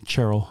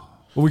 Churro.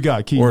 What we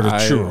got, Keith? Or the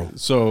churro.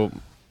 So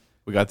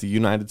we got the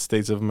United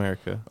States of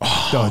America.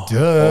 Hold Hold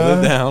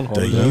it down. Hold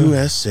The it down.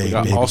 USA, We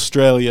got baby.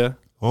 Australia,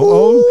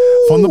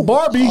 From the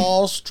Barbie.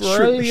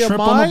 Australia,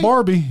 Shrimp on the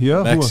Barbie.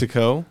 Yeah.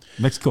 Mexico,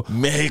 Mexico.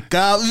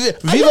 Mexico.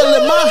 Viva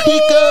la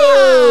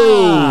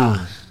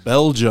Mexico.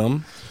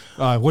 Belgium,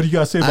 What do you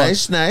guys say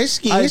about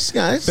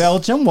Nice.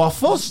 Belgium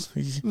waffles?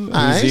 New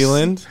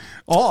Zealand,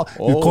 Oh,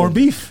 corned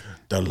beef.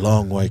 The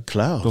long white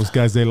cloud. Those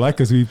guys, they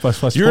like us. We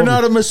fuss You're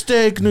not a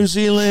mistake, New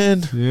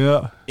Zealand.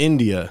 Yeah.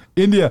 India.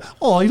 India.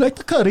 Oh, you like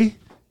the curry?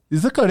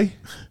 Is the curry?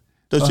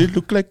 Does it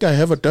look like I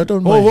have a dud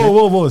on my Whoa,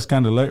 head? whoa. It's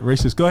kind of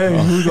racist. Go ahead.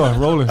 Here we go.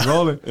 Roll it.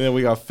 And then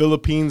we got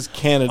Philippines,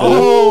 Canada.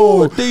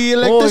 Oh, do you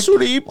like the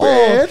sweet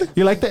bread?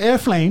 You like the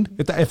airplane?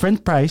 The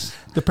French price?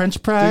 The French Do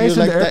you price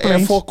like and the the Air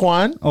airplanes? Force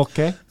One?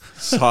 Okay.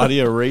 Saudi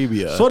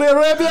Arabia. Saudi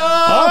Arabia!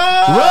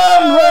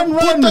 Run!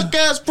 Put the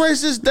gas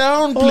prices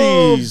down,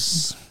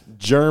 please.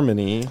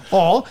 Germany.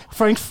 Oh,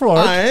 Frankfurt.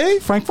 Aye.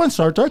 Frankfurt.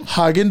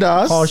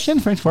 Hagen-Dazs. Caution,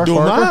 Frankfurt.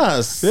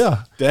 Dumas.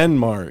 Yeah.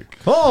 Denmark.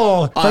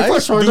 Oh,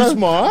 Frankfurt.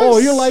 Dumas. Oh,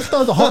 you like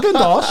the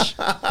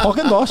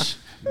Haagen-Dazs?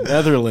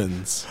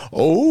 Netherlands.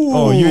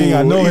 Oh, you ain't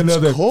got no it's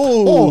another.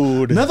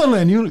 cold. Oh,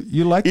 Netherlands.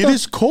 You like It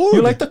is cold.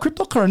 You like the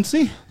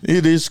cryptocurrency?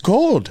 It is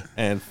cold.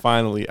 And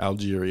finally,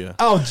 Algeria.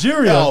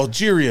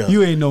 Algeria.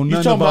 You ain't know You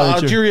nothing talking about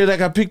about Algeria that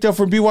got picked up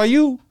from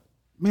BYU?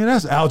 Man,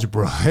 that's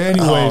algebra. Anyways,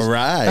 All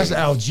right. that's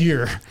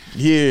Algier.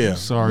 Yeah.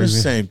 Sorry, The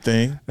man. same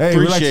thing. Hey,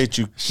 Appreciate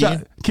you,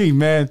 King. King,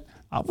 man.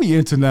 We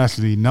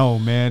internationally know,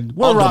 man.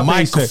 What On the Rob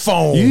Bass said.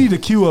 microphone. You need to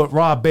cue up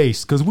Rob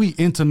Bass because we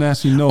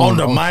internationally know. On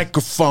the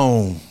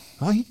microphone.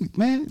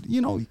 Man,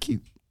 you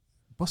keep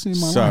busting in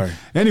my Sorry. line.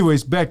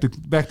 Anyways, back to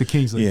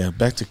Kingsley. Yeah,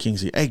 back to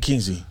Kingsley. Hey,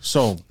 Kingsley.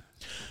 So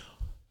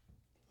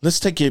let's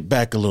take it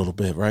back a little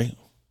bit, right?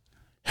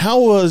 How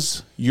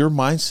was your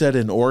mindset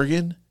in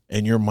Oregon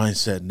and your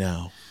mindset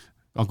now?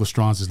 Uncle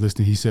Strauss is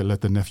listening. He said,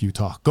 "Let the nephew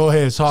talk." Go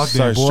ahead, talk,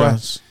 Sorry, then, boy.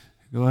 Strauss.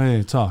 Go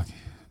ahead, talk.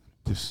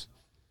 Just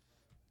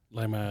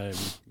Like my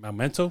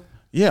mental.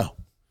 Yeah.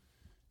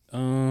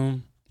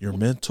 Um, Your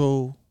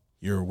mental,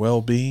 your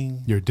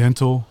well-being. your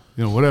dental,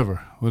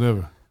 whatever.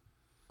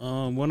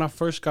 when I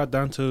first got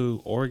down to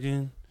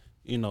Oregon,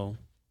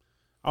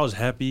 I was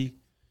happy.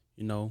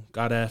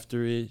 Got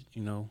after it.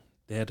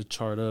 They had a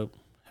chart up,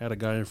 had a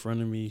guy in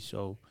front of me,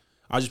 so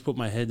I just put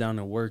my head down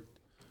and worked.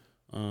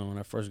 When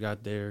I first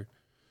got there,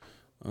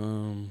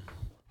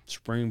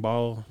 spring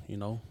ball,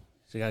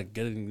 so you got to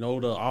get to know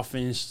the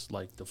offense,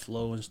 like the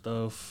flow and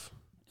stuff.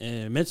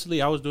 And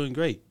mentally, I was doing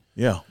great.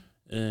 Yeah.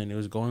 And it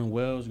was going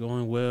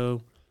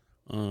well.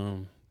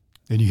 And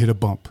you hit a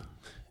bump.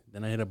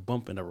 Then I hit a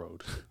bump in the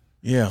road.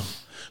 Yeah.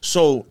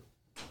 So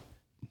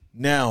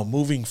now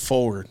moving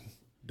forward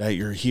that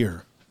you're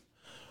here,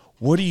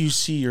 what do you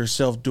see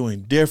yourself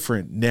doing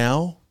different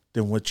now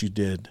than what you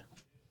did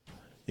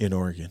in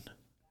Oregon?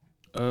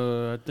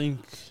 I think.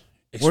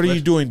 What are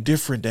you doing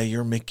different that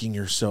you're making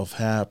yourself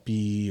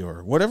happy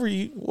or whatever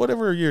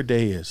your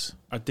day is?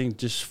 I think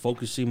just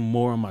focusing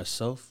more on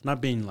myself,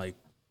 not being like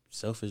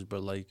selfish,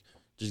 but like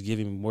just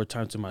giving more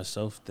time to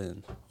myself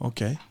than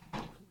Okay.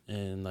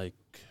 and like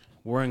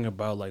worrying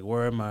about like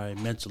where am I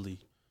mentally,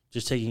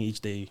 just taking each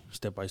day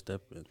step by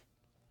step.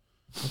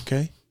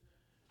 Okay.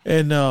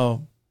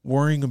 And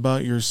worrying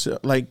about yourself,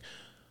 like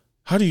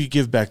how do you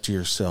give back to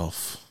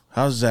yourself?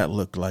 How does that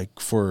look like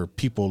for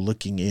people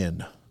looking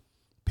in?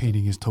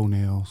 Painting his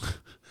toenails.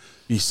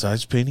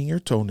 Besides painting your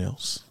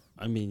toenails.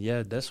 I mean,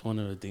 yeah, that's one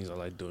of the things I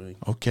like doing.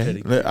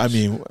 Okay. Pedicures. I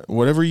mean,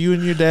 whatever you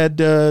and your dad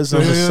does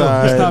on the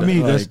side. That's not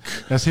me. Like,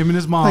 That's him and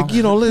his mom. like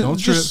Don't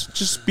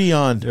just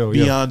beyond Yo,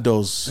 yeah. beyond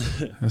those.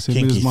 That's him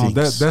and his kinky mom.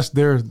 things.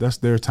 That's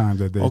their time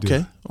that they do.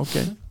 Okay.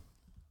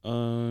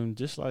 Okay.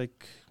 Just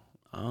like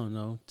I don't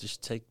know,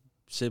 just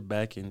sit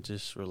back and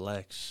just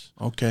relax.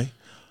 Okay.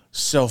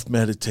 Self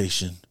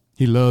meditation.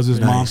 He loves his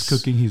Nice. mom's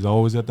cooking. He's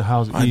always at the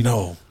house I eating.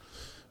 know,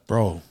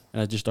 bro.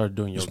 And I just started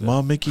doing Is yoga.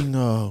 mom making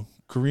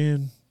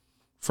Korean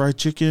fried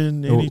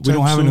chicken No, we anytime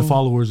don't have any soon?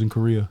 followers in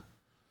Korea.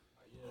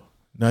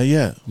 Not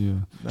yet. Yeah.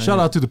 Shout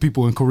out to the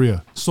people in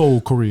Korea,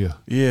 Seoul, Korea.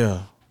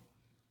 Yeah.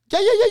 Yeah.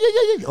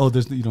 Oh,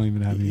 you don't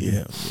even have any.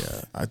 Yeah.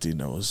 I think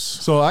that was.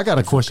 So I got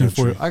a question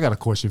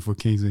for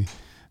Kingsley.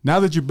 Now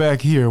that you're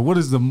back here, what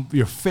is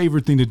your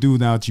favorite thing to do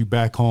now that you're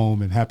back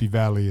home in Happy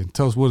Valley? And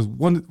tell us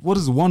what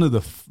is one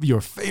of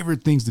your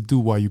favorite things to do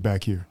while you're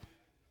back here?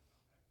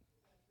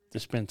 To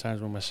spend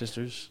time with my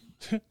sisters.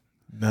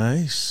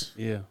 Nice.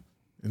 Yeah.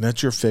 And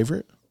that's your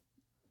favorite?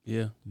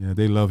 Yeah. Yeah,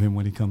 they love him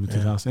when he comes into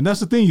the house. And that's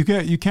the thing,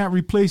 you can't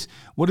replace.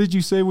 What did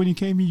you say when you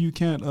came here? You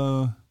can't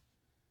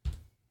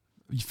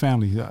your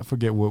family, I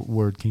forget what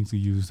word Kingsley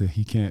used, that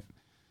you can't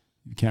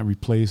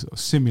replace or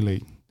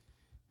simulate.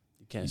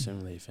 You can't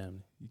simulate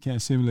family. You can't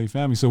simulate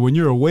family. So when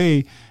you're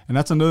away, and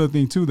that's another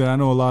thing too that I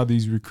know a lot of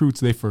these recruits,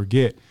 they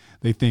forget.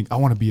 They think I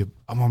want to be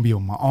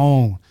on my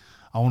own.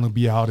 I want to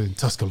be out in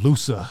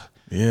Tuscaloosa.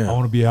 Yeah. I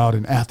want to be out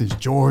in Athens,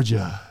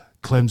 Georgia,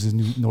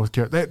 Clemson, North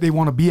Carolina. They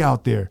want to be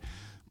out there.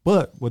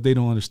 But what they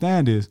don't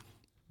understand is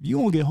you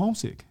won't get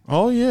homesick.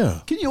 Oh,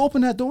 yeah. Can you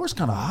open that door? It's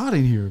kind of hot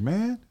in here,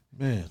 man.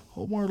 Man.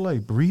 Whole more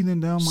like breathing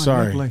down my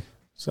neck. Like.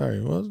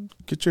 Sorry. Well,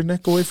 get your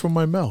neck away from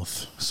my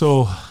mouth.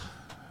 So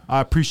I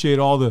appreciate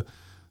all the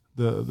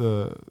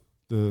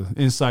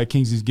insight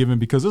Kingsley's given,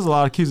 because there's a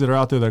lot of kids that are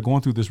out there that are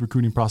going through this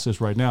recruiting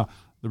process right now.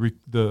 They've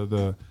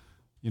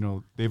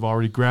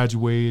already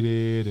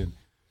graduated and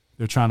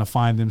they're trying to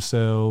find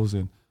themselves,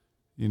 and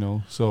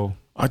so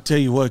I tell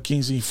you what,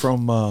 Kingsley,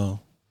 from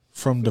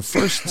the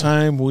first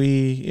time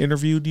we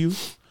interviewed you,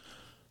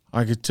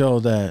 I could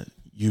tell that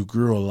you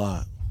grew a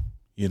lot.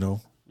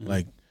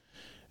 Like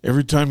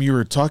every time you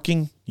were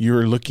talking, you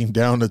were looking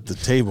down at the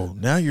table.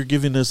 Now you're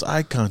giving us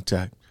eye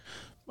contact.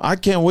 I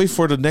can't wait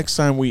for the next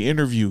time we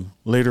interview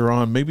later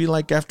on, maybe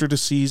like after the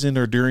season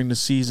or during the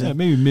season. yeah,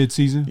 maybe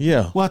mid-season.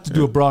 Yeah. We'll have to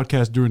do a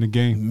broadcast during the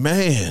game.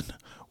 Man,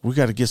 we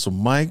got to get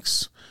some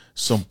mics,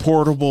 some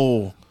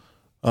portable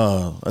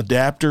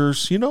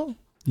adapters, You don't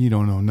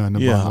know nothing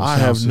about Yeah, no I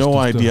sound have no system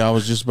idea. stuff. I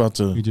was just about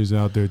to. We just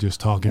out there just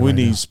talking. We right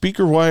need now.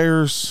 speaker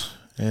wires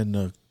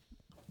and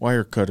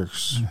wire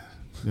cutters.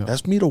 Yeah.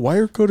 That's me, the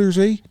wire cutters,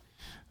 eh?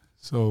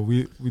 So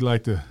we're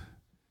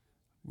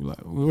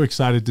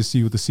excited to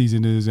see what the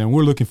season is, and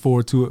we're looking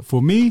forward to it.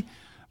 For me,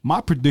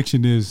 my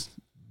prediction is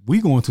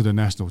we going to the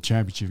national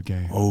championship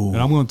game. Oh.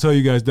 And I'm going to tell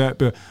you guys that,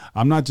 but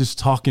I'm not just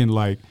talking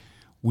like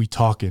we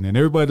talking. And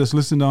everybody that's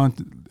listening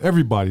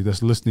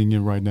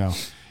in right now,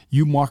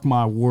 you mark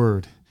my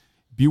word,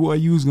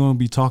 BYU is going to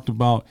be talked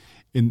about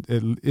in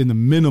the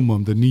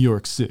minimum, the New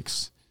Year's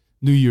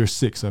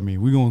Six. I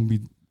mean, we're going to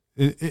be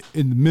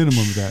in the minimum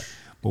of that.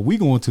 But we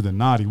going to the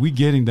Naughty. We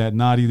getting that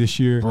Naughty this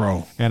year.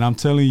 Bro. And I'm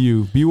telling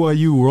you,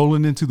 BYU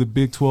rolling into the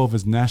Big 12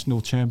 as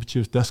national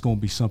championships, that's going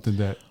to be something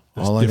that's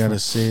All I got to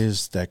different. say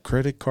is that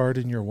credit card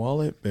in your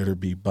wallet better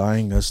be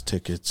buying us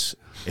tickets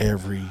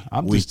every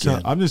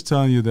weekend. I'm just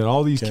telling you that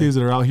all these Okay. kids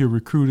that are out here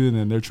recruiting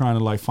and they're trying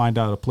to like find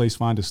out a place,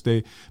 find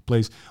a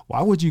place.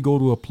 Why would you go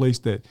to a place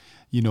that,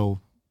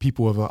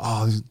 people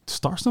have,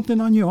 start something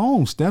on your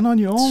own, stand on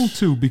your own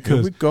too, Here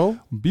because we go.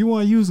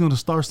 BYU is going to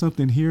start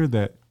something here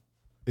that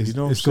it's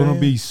going to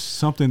be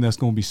something that's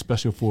going to be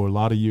special for a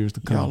lot of years to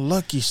come. Y'all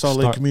lucky Salt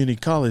Lake Community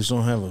College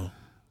don't have a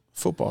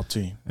football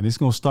team. And it's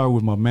going to start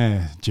with my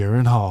man,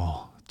 Jaron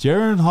Hall.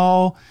 Jaron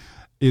Hall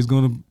is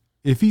going to,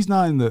 if he's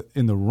not in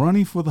the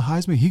running for the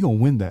Heisman, he going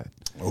to win that.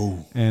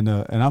 Oh, And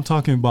I'm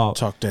talking about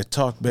talk that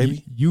talk,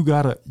 baby. You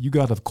got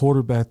a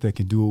quarterback that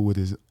can do it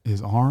with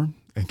his arm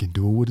and can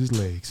do it with his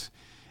legs,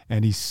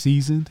 and he's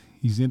seasoned.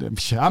 He's in. I'm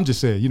just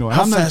saying,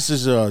 How fast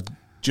is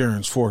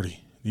Jaron's 40?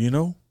 Do you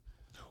know?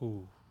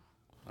 Ooh.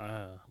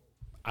 I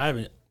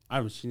haven't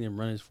seen him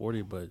run his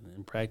 40, but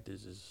in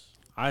practice,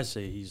 I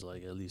say he's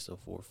like at least a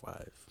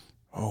 4.5.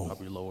 Oh,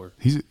 Probably lower.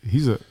 He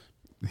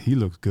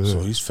looks good. so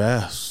he's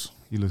fast.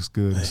 He looks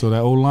good. So that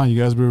old line, you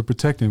guys better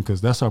protect him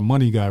because that's our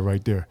money guy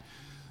right there.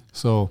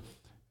 So,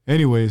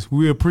 anyways,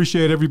 we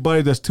appreciate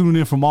everybody that's tuning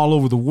in from all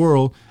over the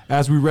world.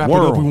 As we wrap it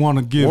up, we want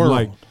to give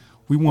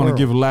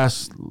give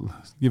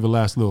a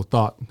last little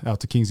thought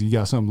out to Kingsley. You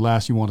got something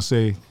last you want to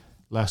say?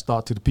 Last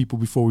thought to the people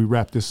before we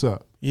wrap this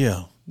up.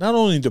 Yeah, not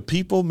only the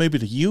people, maybe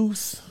the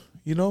youth.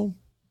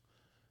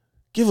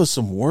 Give us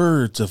some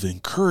words of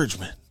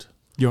encouragement.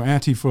 Your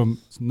auntie from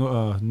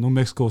New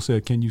Mexico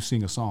said, "Can you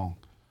sing a song?"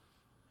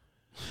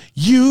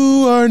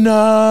 You are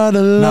not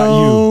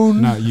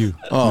alone. Not you.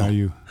 Oh. Not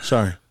you.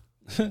 Sorry.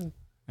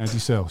 Auntie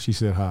Sel, she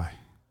said hi.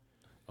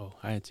 Oh,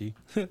 hi, Auntie.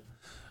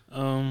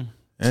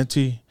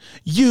 Auntie,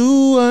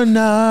 you are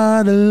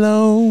not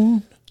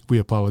alone. We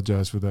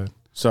apologize for that.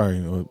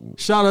 Sorry.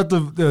 Shout out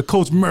to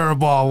Coach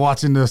Maribal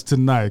watching us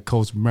tonight.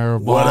 Coach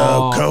Maribal. What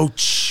up,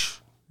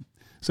 Coach?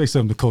 Say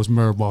something to Coach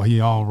Maribal.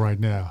 He on right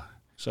now.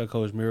 What's up,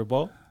 Coach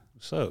Mirabal?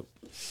 What's up?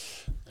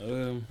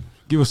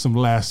 Give us some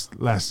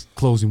last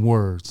closing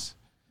words.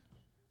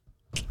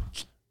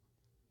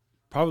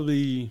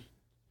 Probably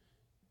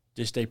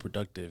just stay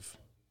productive,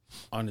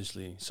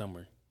 honestly,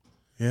 summer.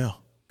 Yeah.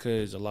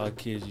 Because a lot of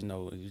kids,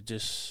 you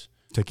just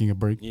Taking a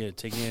break. Yeah,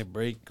 taking a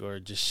break or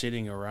just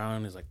sitting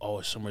around is like, oh,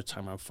 it's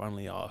summertime. I'm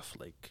finally off.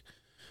 Like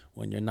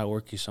when you're not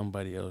working,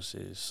 somebody else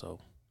is. So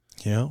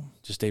Yeah.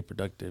 just stay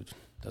productive.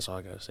 That's all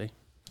I gotta say.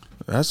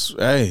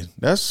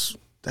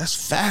 That's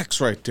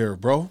facts right there,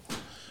 bro.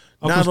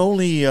 Not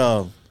only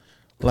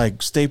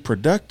like stay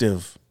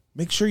productive,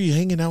 make sure you're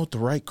hanging out with the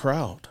right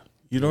crowd.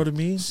 You know what I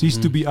mean? Cease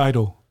to be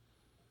idle.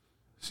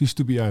 Cease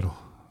to be idle.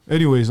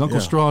 Anyways, Uncle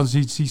Yeah. Strauss,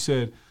 he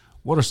said,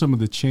 what are some of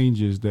the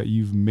changes that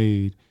you've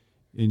made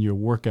in your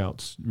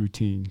workouts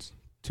routines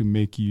to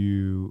make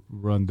you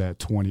run that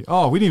 20?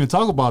 Oh, we didn't even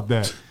talk about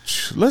that.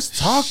 Let's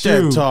talk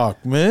Shoot. that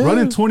talk, man.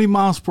 Running 20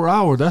 miles per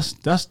hour. That's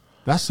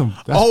some.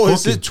 That's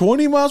Is booking. it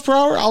 20 miles per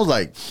hour? I was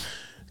like,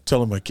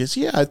 telling my kids,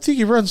 yeah, I think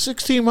he runs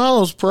 16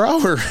 miles per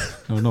hour.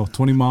 No,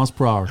 20 miles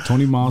per hour.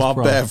 20 miles My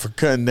per bad hour. for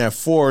cutting that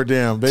 4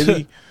 down,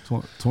 baby.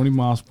 20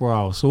 miles per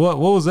hour. So what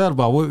was that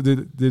about? What,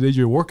 did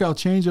your workout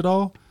change at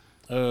all?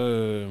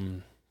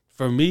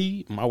 For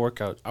me, I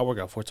work out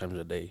 4 times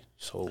a day.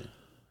 So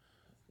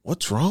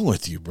What's wrong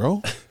with you,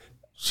 bro?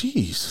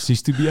 Jeez.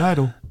 Cease to be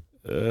idle.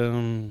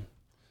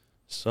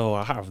 So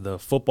I have the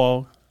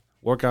football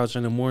workouts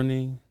in the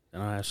morning,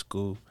 then I have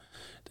school,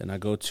 then I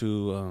go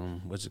to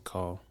what's it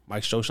called?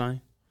 Mike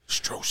Stroshine.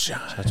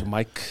 Shout out to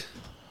Mike.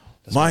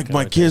 That's Mike, guy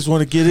my right kids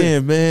want to get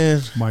in,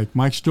 man.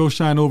 Mike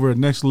Stroshine over at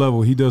Next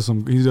Level. He does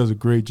a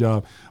great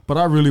job. But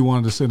I really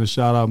wanted to send a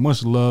shout out.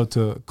 Much love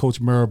to Coach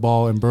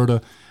Maribal and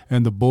Berta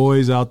and the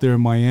boys out there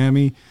in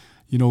Miami.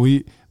 You know,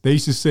 they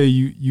used to say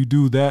you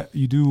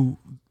do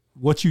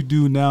what you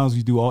do now is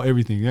you do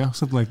everything. Yeah,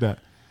 something like that.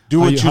 Do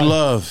what you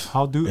love.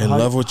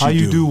 Love what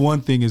you do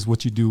one thing is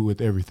what you do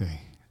with everything.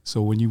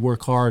 So when you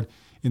work hard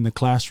in the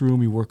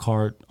classroom, you work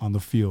hard on the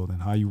field,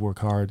 and how you work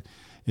hard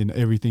in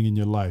everything in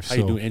your life. How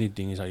you do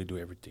anything is how you do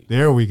everything.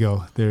 There we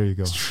go. There you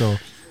go. So Here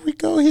we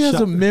go. He has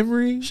a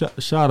memory.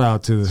 shout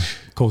out to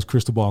Coach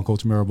Cristobal and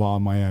Coach Maribal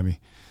in Miami.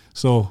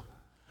 So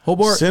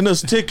Hobart, Send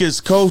us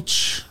tickets,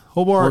 Coach.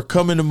 We're Hobart,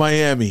 coming to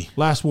Miami.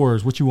 last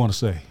words. What you want to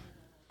say?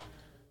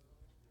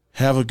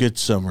 Have a good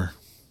summer.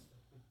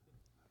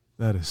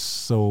 That is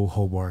so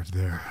Hobart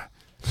there.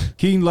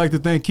 Keaton, like to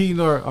thank Keaton,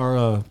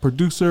 our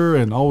producer,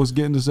 and always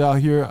getting us out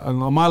here. And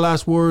my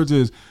last words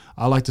is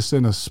I'd like to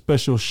send a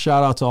special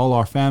shout out to all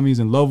our families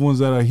and loved ones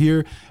that are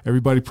here.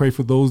 Everybody pray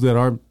for those that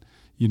aren't,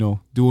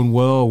 doing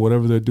well,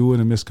 whatever they're doing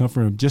in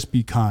miscomfort. And just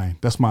be kind.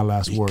 That's my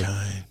last word.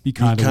 Be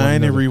kind to one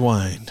and another.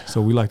 rewind.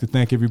 So we like to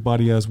thank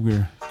everybody as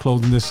we're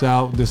closing this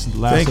out. This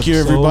last Thank you,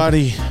 episode.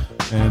 everybody.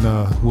 And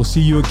we'll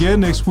see you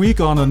again next week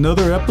on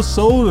another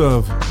episode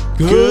of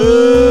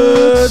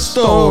Good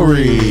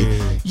story.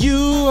 You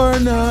are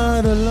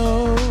not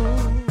alone.